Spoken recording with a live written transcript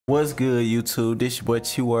What's good, YouTube? This your boy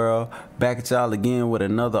CHIWORLD, back at y'all again with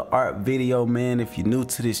another art video, man. If you're new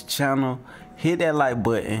to this channel, hit that like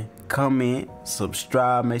button, comment,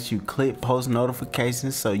 subscribe, make sure you click post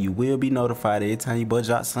notifications so you will be notified every time you boy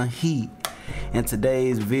drop some heat. In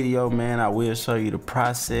today's video, man, I will show you the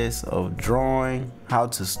process of drawing, how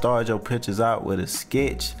to start your pictures out with a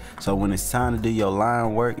sketch, so when it's time to do your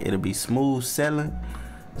line work, it'll be smooth sailing.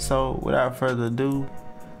 So without further ado,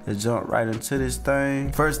 let's jump right into this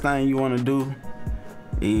thing. First thing you want to do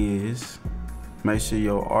is make sure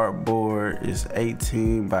your artboard is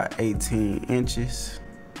 18 by 18 inches.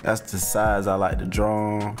 That's the size I like to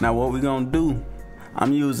draw on. Now what we're gonna do,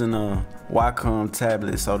 I'm using a Wacom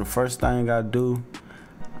tablet. So the first thing I do,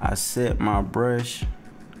 I set my brush.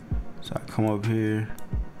 So I come up here,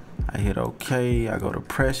 I hit OK, I go to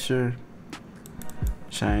pressure,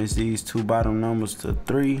 change these two bottom numbers to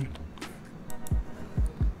 3.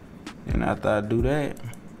 And after I do that,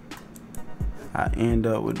 I end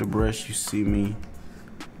up with the brush you see me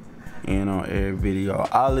in on every video.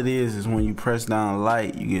 All it is when you press down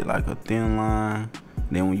light, you get like a thin line.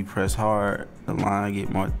 Then when you press hard, the line get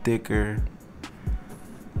more thicker.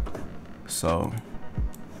 So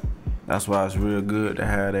that's why it's real good to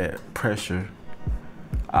have that pressure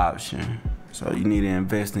option. So you need to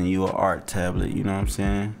invest in your art tablet, you know what I'm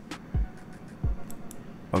saying?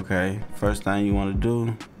 Okay, first thing you want to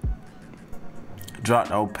do, drop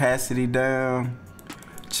the opacity down,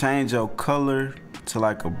 change your color to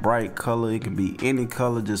like a bright color. It can be any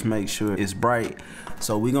color, just make sure it's bright.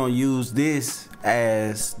 So we're gonna use this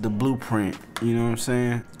as the blueprint, you know what I'm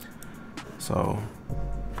saying? So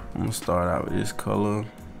I'm gonna start out with this color.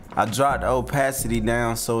 I dropped the opacity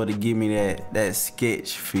down so it'll give me that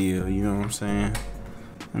sketch feel, you know what I'm saying?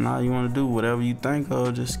 And all you wanna do, whatever you think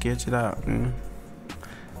of, just sketch it out, man.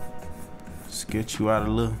 Sketch you out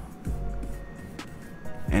a little.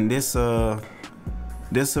 And this'll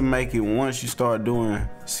make it, once you start doing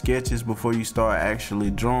sketches before you start actually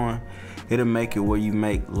drawing, it'll make it where you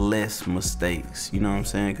make less mistakes, you know what I'm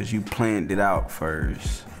saying? Because you planned it out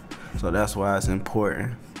first. So that's why it's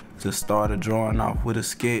important to start a drawing off with a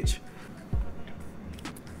sketch.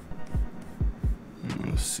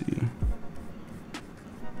 Let's see.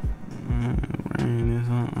 Bring this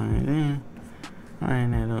up like that.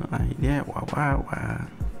 Bring that up like that. Wow.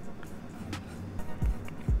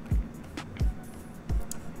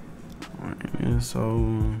 So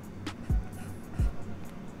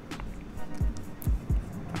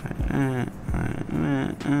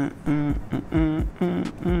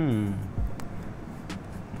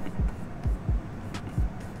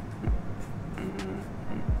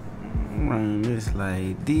run this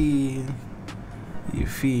like this, you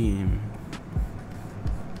feel me?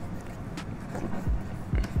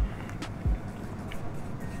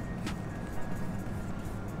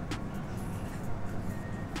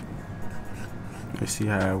 Let's see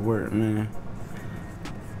how it works, man.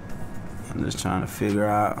 I'm just trying to figure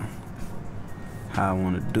out how I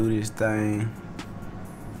want to do this thing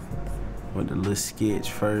with the little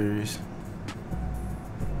sketch first.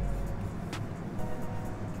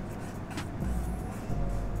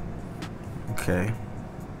 Okay.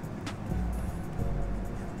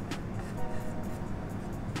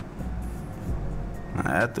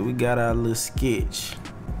 Now after we got our little sketch,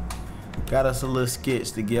 got us a little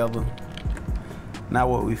sketch together. Now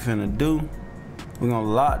what we finna do, we're gonna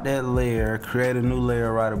lock that layer, create a new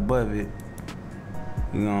layer right above it.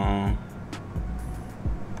 We're gonna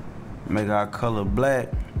make our color black.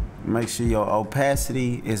 Make sure your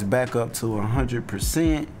opacity is back up to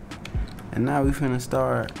 100%. And now we finna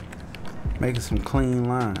start making some clean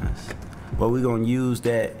lines. But we're gonna use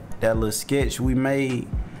that little sketch we made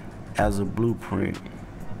as a blueprint.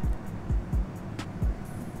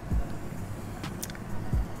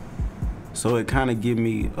 So it kind of give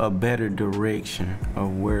me a better direction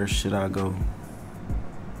of where should I go.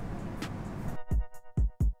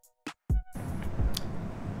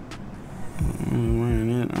 Run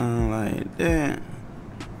it on like that.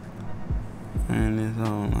 And it's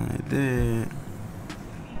on like that.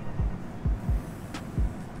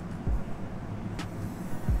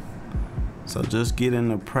 So just get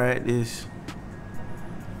into practice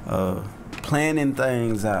planning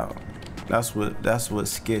things out. That's what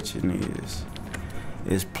sketching is.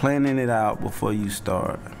 It's planning it out before you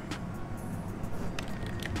start.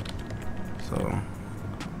 So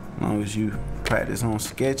as long as you practice on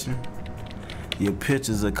sketching, your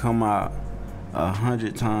pictures will come out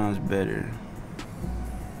 100 times better.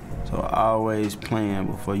 So always plan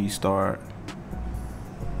before you start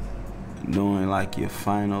doing like your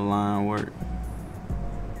final line work.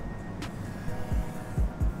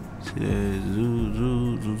 See that? Zoo,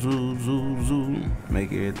 zoo, zoo, zoo, zoo, zoo.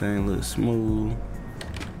 Make everything look smooth.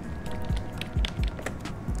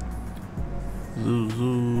 Zoo,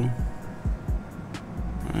 zoo.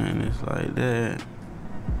 And it's like that.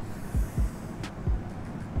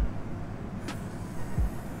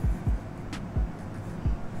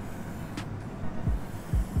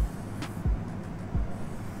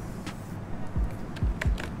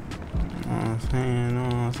 Know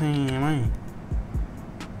what I'm saying, man.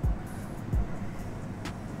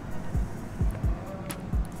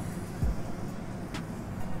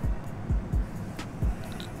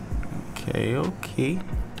 Okay.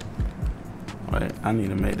 Wait, I need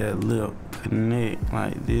to make that lip connect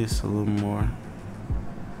like this a little more.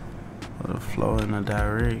 For the flow in the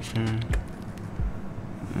direction.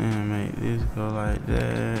 And make this go like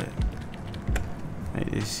that.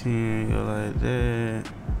 Make this chin go like that.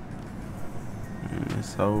 And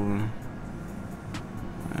it's over.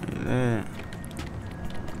 Like that.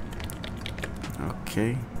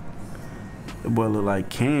 Okay. The boy look like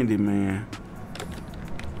Candy, man.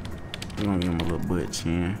 We're gonna give him a little butt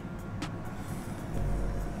chin.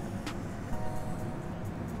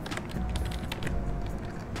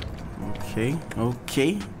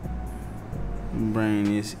 Okay. Bring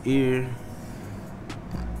this ear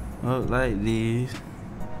up like this.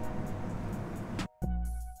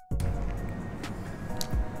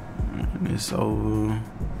 And it's over.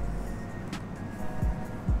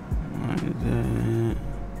 Like that.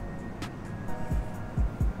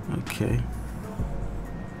 Okay.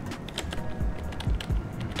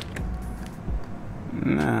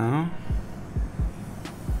 Now,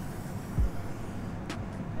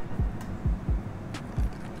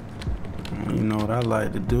 you know what I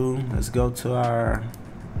like to do? Let's go to our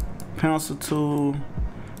pencil tool.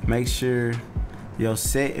 Make sure your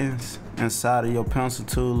settings inside of your pencil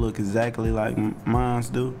tool look exactly like mine's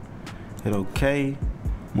do. Hit OK.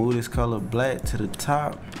 Move this color black to the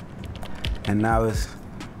top. And now it's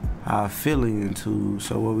our filling tool.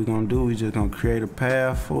 So what we're gonna do, we're just gonna create a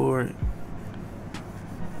path for it.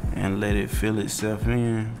 And let it fill itself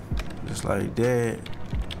in, just like that.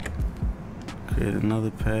 Create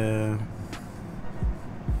another path.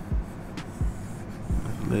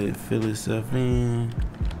 Let it fill itself in,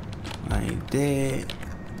 like that.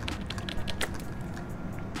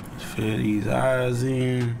 Fill these eyes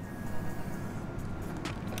in.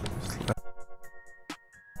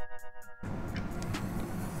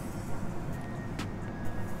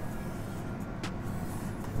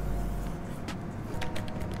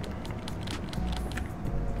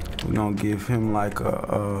 We're gonna give him like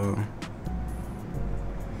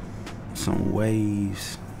some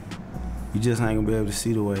waves. You just ain't gonna be able to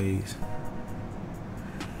see the waves.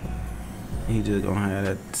 He just gonna have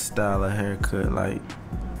that style of haircut like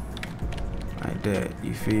that.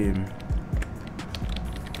 You feel me?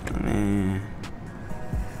 Man.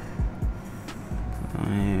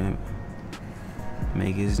 And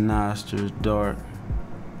make his nostrils dark.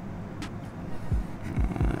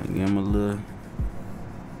 Give him a little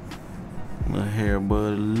hair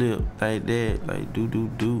above the lip like that, like do.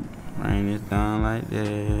 Bring it down like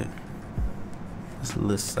that. Just a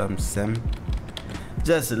little something.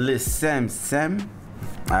 Just a little something.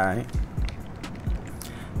 Alright.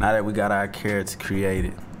 Now that we got our character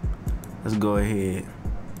created, let's go ahead.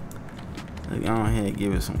 Let's go ahead and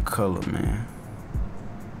give it some color, man.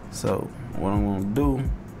 So what I'm gonna do,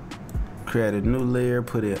 create a new layer,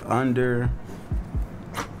 put it under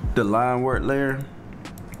the line work layer.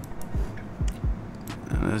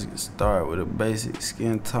 And let's start with a basic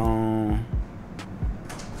skin tone.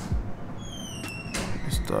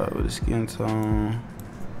 Start with a skin tone.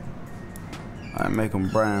 I make them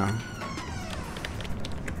brown.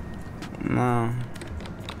 Now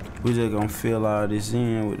we just gonna fill all this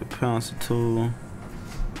in with the pencil tool.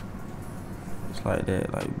 Just like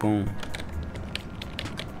that, like boom.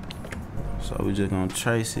 So we just gonna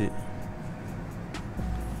trace it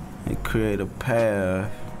and create a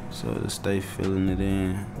path so it'll stay filling it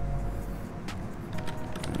in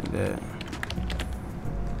like that.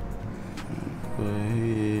 Go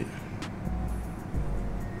ahead,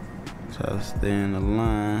 try to stay in the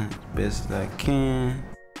line as best as I can.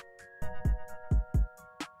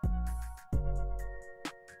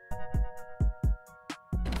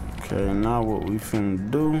 Okay, now what we finna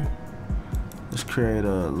do, let's create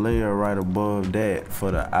a layer right above that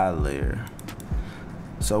for the eye layer.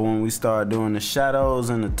 So when we start doing the shadows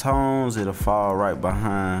and the tones, it'll fall right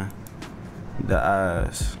behind the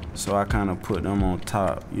eyes. So I kind of put them on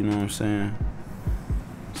top, you know what I'm saying?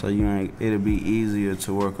 So it'll be easier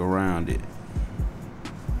to work around it.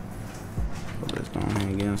 So let's go ahead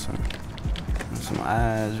and get some some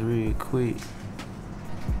eyes real quick.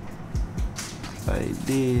 Like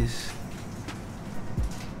this.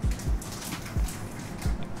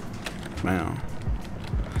 Man.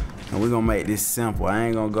 And we're gonna make this simple. I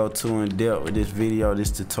ain't gonna go too in depth with this video. This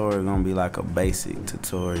tutorial gonna be like a basic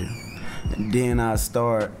tutorial. And then I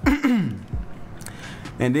start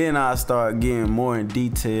getting more in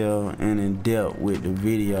detail and in depth with the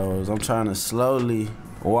videos. I'm trying to slowly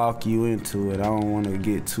walk you into it. I don't want to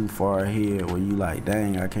get too far ahead where you like,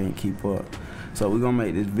 dang, I can't keep up. So we're gonna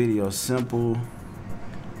make this video simple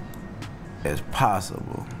as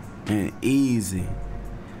possible and easy.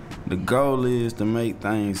 The goal is to make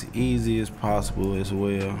things easy as possible as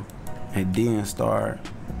well, and then start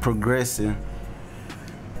progressing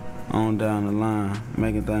on down the line,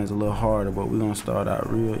 making things a little harder, but we're gonna start out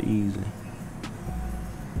real easy.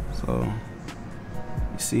 So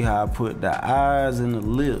you see how I put the eyes and the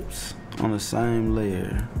lips on the same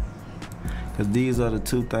layer, because these are the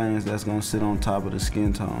two things that's gonna sit on top of the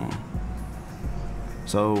skin tone.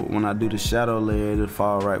 So when I do the shadow layer, it'll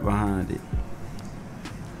fall right behind it.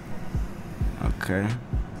 Okay.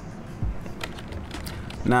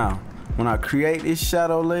 Now, when I create this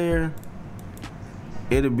shadow layer,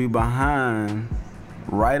 it'll be behind,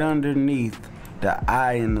 right underneath the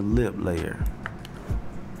eye and the lip layer.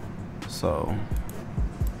 So,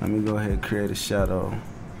 let me go ahead and create a shadow.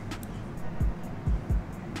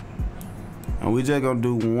 And we just gonna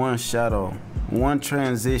do one shadow, one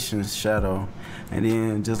transition shadow. And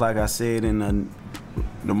then, just like I said,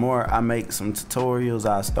 the more I make some tutorials,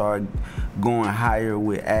 I start going higher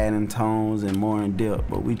with adding tones and more in depth,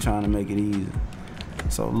 but we trying to make it easy.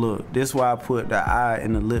 So look, this is why I put the eye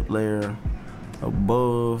and the lip layer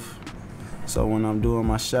above, so when I'm doing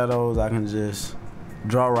my shadows, I can just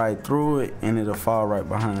draw right through it and it'll fall right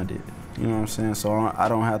behind it. You know what I'm saying? So I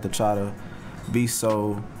don't have to try to be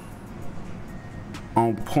so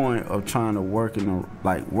on point of trying to working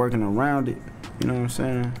around it. You know what I'm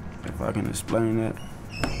saying? If I can explain that,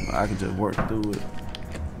 I can just work through it.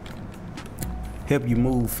 Help you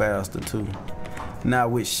move faster too. Now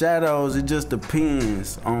with shadows, it just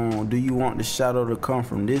depends on, do you want the shadow to come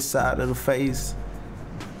from this side of the face?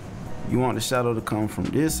 You want the shadow to come from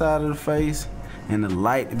this side of the face and the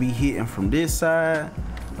light to be hitting from this side?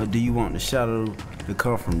 Or do you want the shadow to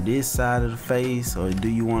come from this side of the face? Or do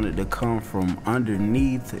you want it to come from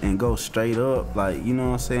underneath and go straight up? Like, you know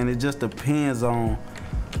what I'm saying? It just depends on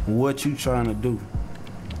what you trying to do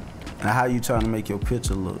and how you trying to make your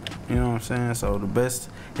picture look. You know what I'm saying? So the best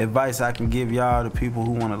advice I can give y'all, the people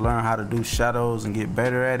who want to learn how to do shadows and get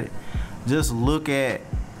better at it, just look at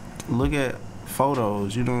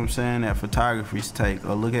photos, you know what I'm saying, that photographers take,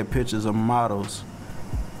 or look at pictures of models,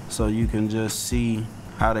 so you can just see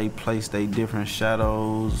how they place their different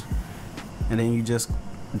shadows, and then you just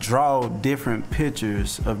draw different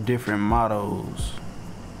pictures of different models.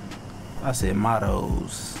 I said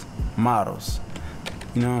models.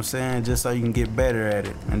 You know what I'm saying? Just so you can get better at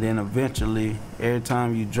it. And then eventually, every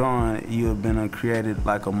time you drawing, you have been created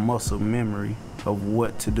like a muscle memory of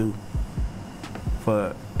what to do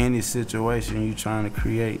for any situation you trying to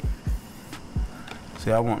create.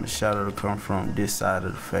 See, I want the shadow to come from this side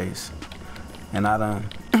of the face. And I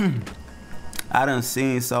done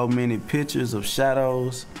seen so many pictures of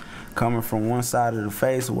shadows coming from one side of the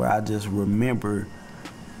face where I just remember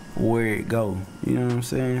where it go. You know what I'm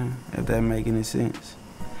saying? If that make any sense.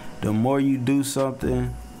 The more you do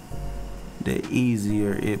something, the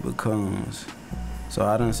easier it becomes. So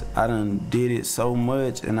I done did it so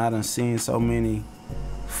much, and I done seen so many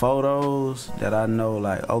photos that I know,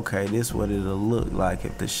 like, okay, this is what it'll look like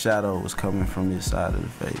if the shadow was coming from this side of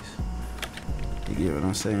the face. You get what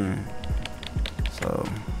I'm saying? So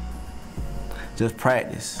just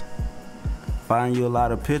practice. Find you a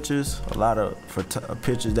lot of pictures, a lot of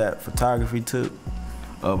pictures that photography took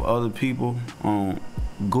of other people on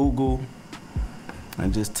Google,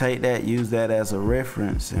 and just take that, use that as a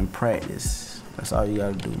reference, and practice. That's all you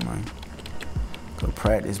gotta do, man. Cause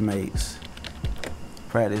practice makes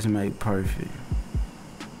perfect.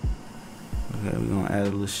 Okay, we're gonna add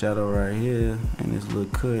a little shadow right here and this little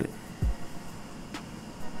cut,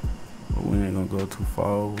 but we ain't gonna go too far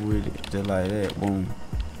over with it. Just like that, boom,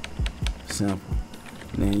 simple.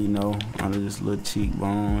 And then, you know, under this little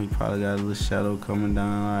cheekbone, you probably got a little shadow coming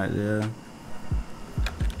down right there.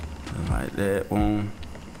 Like that, boom.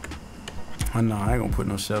 I know I ain't gonna put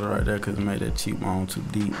no shadow right there because it made that cheekbone too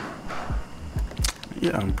deep.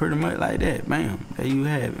 Yeah, I'm pretty much like that. Bam, there you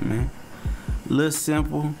have it, man. Little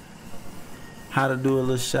simple, how to do a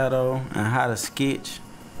little shadow and how to sketch,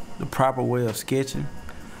 the proper way of sketching.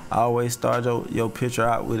 I always start your picture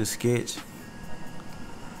out with a sketch.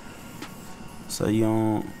 so you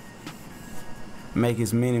don't make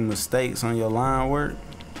as many mistakes on your line work.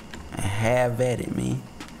 And have at it, man.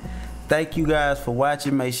 Thank you guys for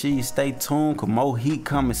watching. Make sure you stay tuned, cause more heat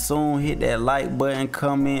coming soon. Hit that like button,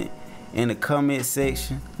 comment in the comment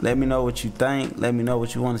section. Let me know what you think. Let me know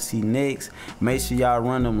what you want to see next. Make sure y'all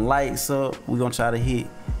run them likes up. We're gonna try to hit,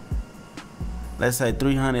 let's say,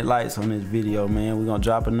 300 likes on this video, man. We're gonna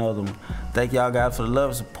drop another one. Thank y'all guys for the love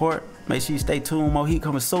and support. Make sure you stay tuned. More heat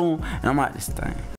coming soon, and I'm out this thing.